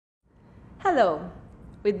Hello!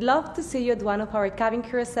 We'd love to see you at one of our cabin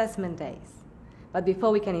crew assessment days. But before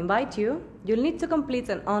we can invite you, you'll need to complete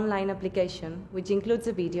an online application which includes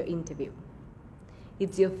a video interview.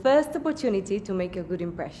 It's your first opportunity to make a good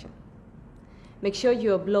impression. Make sure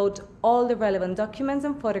you upload all the relevant documents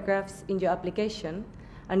and photographs in your application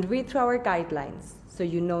and read through our guidelines so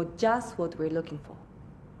you know just what we're looking for.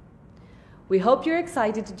 We hope you're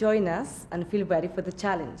excited to join us and feel ready for the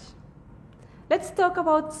challenge. Let's talk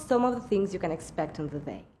about some of the things you can expect on the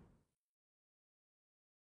day.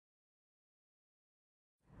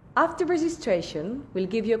 After registration, we'll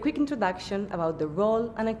give you a quick introduction about the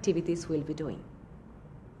role and activities we'll be doing.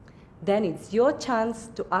 Then it's your chance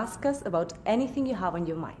to ask us about anything you have on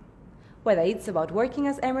your mind, whether it's about working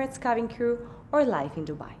as Emirates Cabin Crew or life in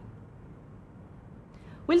Dubai.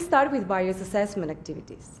 We'll start with various assessment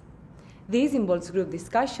activities. This involves group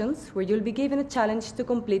discussions where you'll be given a challenge to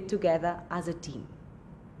complete together as a team.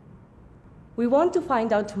 We want to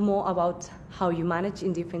find out more about how you manage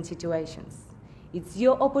in different situations. It's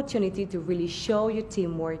your opportunity to really show your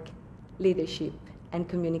teamwork, leadership, and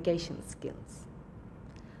communication skills.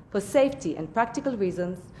 For safety and practical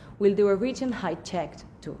reasons, we'll do a reach and height check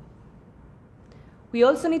too. We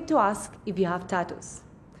also need to ask if you have tattoos.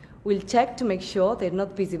 We'll check to make sure they're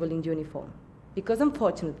not visible in uniform, because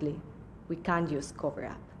unfortunately, we can't use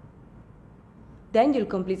cover-up. Then you'll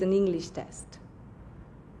complete an English test.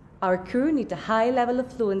 Our crew need a high level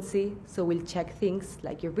of fluency, so we'll check things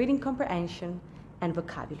like your reading comprehension and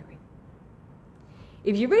vocabulary.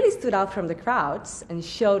 If you really stood out from the crowds and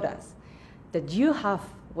showed us that you have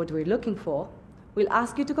what we're looking for, we'll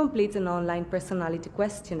ask you to complete an online personality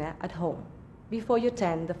questionnaire at home before you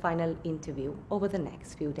attend the final interview over the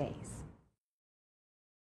next few days.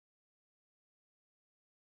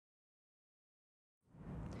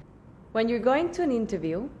 When you're going to an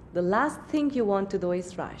interview, the last thing you want to do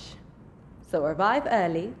is rush. So arrive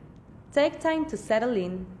early, take time to settle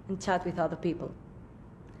in and chat with other people.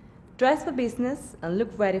 Dress for business and look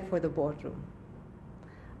ready for the boardroom.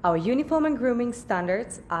 Our uniform and grooming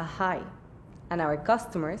standards are high, and our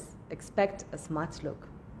customers expect a smart look.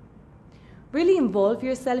 Really involve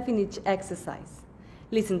yourself in each exercise,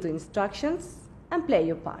 listen to instructions, and play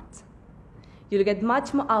your part. You'll get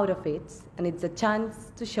much more out of it, and it's a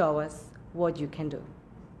chance to show us what you can do.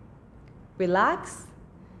 Relax,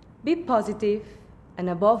 be positive, and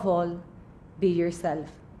above all, be yourself.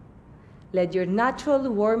 Let your natural,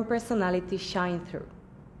 warm personality shine through.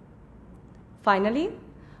 Finally,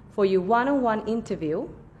 for your one-on-one interview,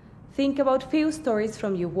 think about few stories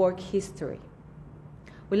from your work history.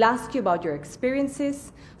 We'll ask you about your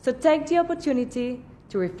experiences, so take the opportunity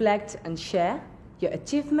to reflect and share your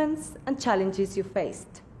achievements and challenges you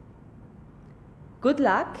faced. Good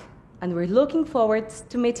luck, and we're looking forward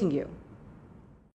to meeting you.